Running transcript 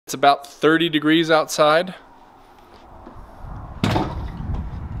It's about 30 degrees outside.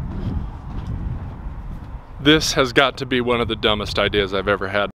 This has got to be one of the dumbest ideas I've ever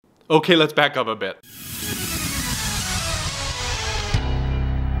had. Okay, let's back up a bit.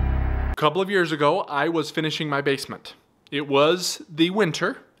 A couple of years ago, I was finishing my basement. It was the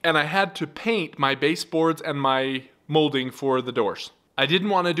winter, and I had to paint my baseboards and my molding for the doors. I didn't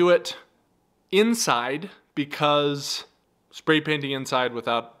want to do it inside because spray painting inside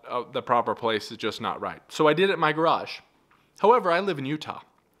without the proper place is just not right. So I did it in my garage. However, I live in Utah.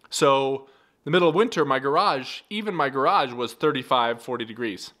 So in the middle of winter, my garage was 35, 40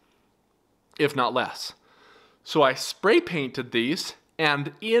 degrees, if not less. So I spray painted these,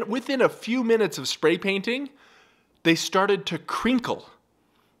 and within a few minutes of spray painting, they started to crinkle.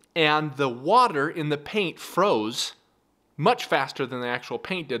 And the water in the paint froze much faster than the actual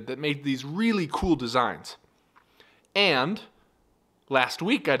paint did. That made these really cool designs. And last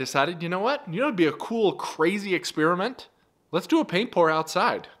week I decided, you know what? You know, it'd be a cool, crazy experiment. Let's do a paint pour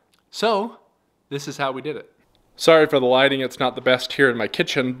outside. So this is how we did it. Sorry for the lighting, it's not the best here in my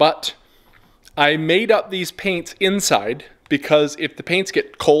kitchen, but I made up these paints inside because if the paints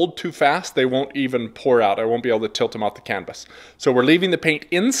get cold too fast, they won't even pour out. I won't be able to tilt them off the canvas. So we're leaving the paint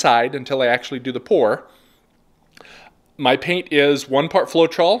inside until I actually do the pour. My paint is 1 part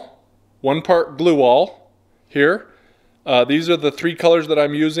Floetrol, 1 part Glue All here. These are the 3 colors that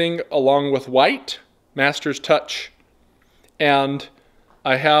I'm using along with white, Master's Touch, and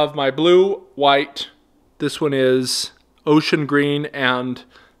I have my blue, white, this one is ocean green, and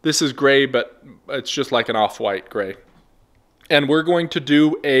this is gray, but it's just like an off-white gray. And we're going to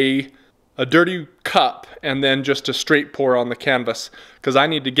do a dirty cup and then just a straight pour on the canvas because I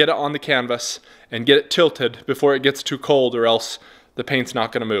need to get it on the canvas and get it tilted before it gets too cold or else the paint's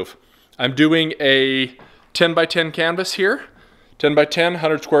not going to move. I'm doing a 10 by 10 canvas here, 10 by 10,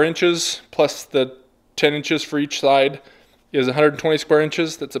 100 square inches, plus the 10 inches for each side is 120 square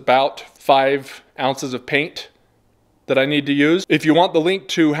inches. That's about 5 ounces of paint that I need to use. If you want the link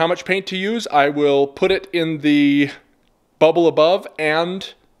to how much paint to use, I will put it in the bubble above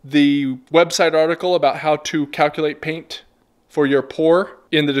and the website article about how to calculate paint for your pour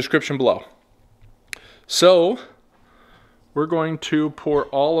in the description below. So we're going to pour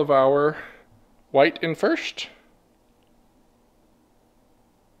all of our white in first.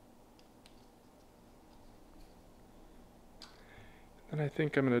 And I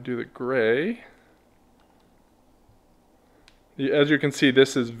think I'm going to do the gray. As you can see,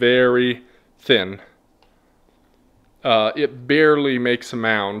 this is very thin. It barely makes a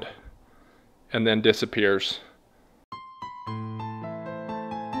mound and then disappears.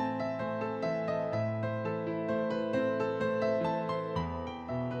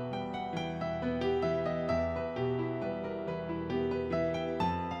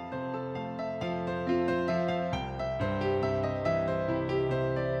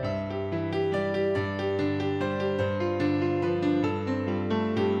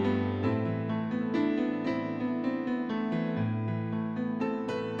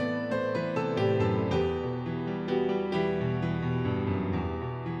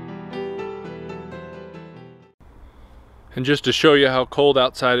 And just to show you how cold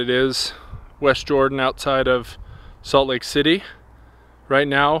outside it is, West Jordan outside of Salt Lake City, right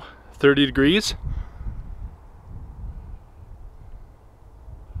now 30 degrees.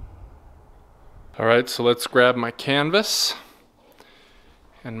 All right, so let's grab my canvas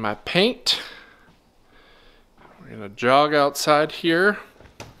and my paint. We're gonna jog outside here.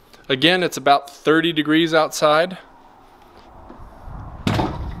 Again, it's about 30 degrees outside.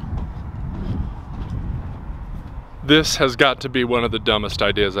 This has got to be one of the dumbest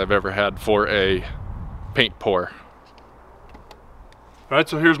ideas I've ever had for a paint pour. All right,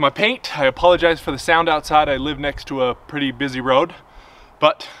 so here's my paint. I apologize for the sound outside. I live next to a pretty busy road,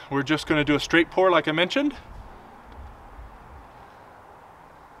 but we're just gonna do a straight pour like I mentioned.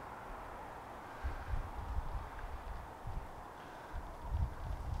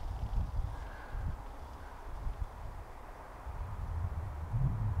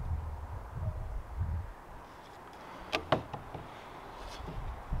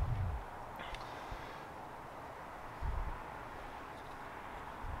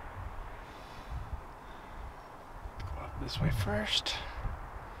 This way first.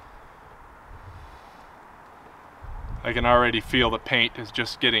 I can already feel the paint is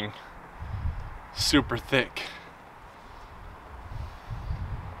just getting super thick.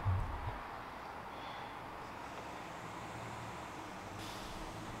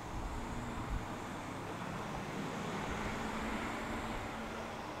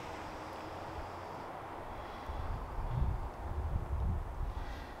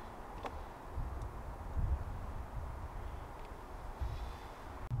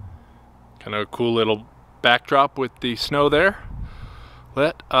 Kind of a cool little backdrop with the snow there.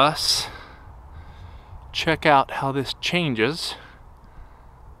 Let us check out how this changes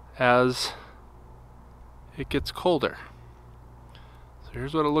as it gets colder. So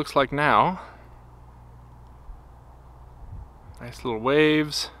here's what it looks like now. Nice little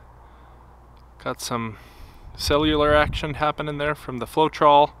waves. Got some cellular action happening there from the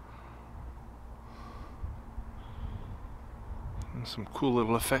Floetrol. And some cool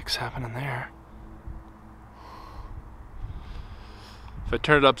little effects happening there. If I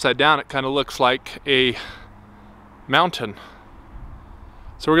turn it upside down, it kind of looks like a mountain.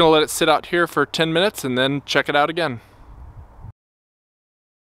 So we're going to let it sit out here for 10 minutes and then check it out again.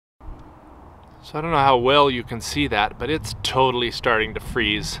 So I don't know how well you can see that, but it's totally starting to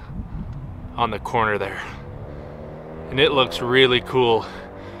freeze on the corner there. And it looks really cool.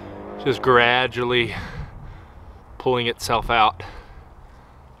 Just gradually pulling itself out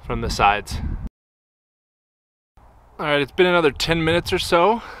from the sides. Alright, it's been another 10 minutes or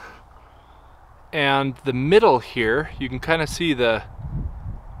so, and the middle here, you can kind of see the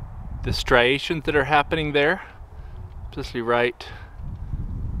striations that are happening there, especially about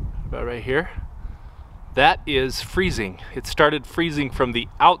right here. That is freezing. It started freezing from the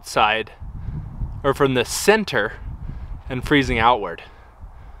outside, or from the center, and freezing outward,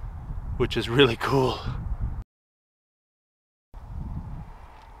 which is really cool.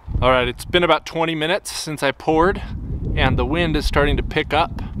 Alright, it's been about 20 minutes since I poured, and the wind is starting to pick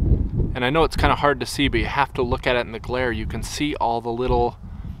up. And I know it's kind of hard to see, but you have to look at it in the glare. You can see all the little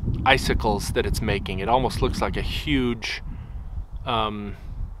icicles that it's making. It almost looks like a huge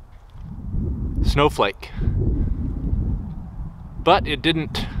snowflake. But it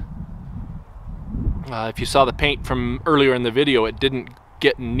didn't, if you saw the paint from earlier in the video, it didn't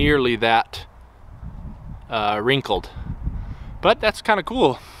get nearly that wrinkled. But that's kind of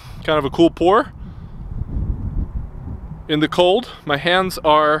cool. Kind of a cool pour. In the cold, my hands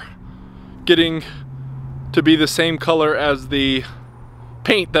are getting to be the same color as the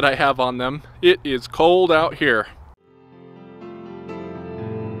paint that I have on them. It is cold out here.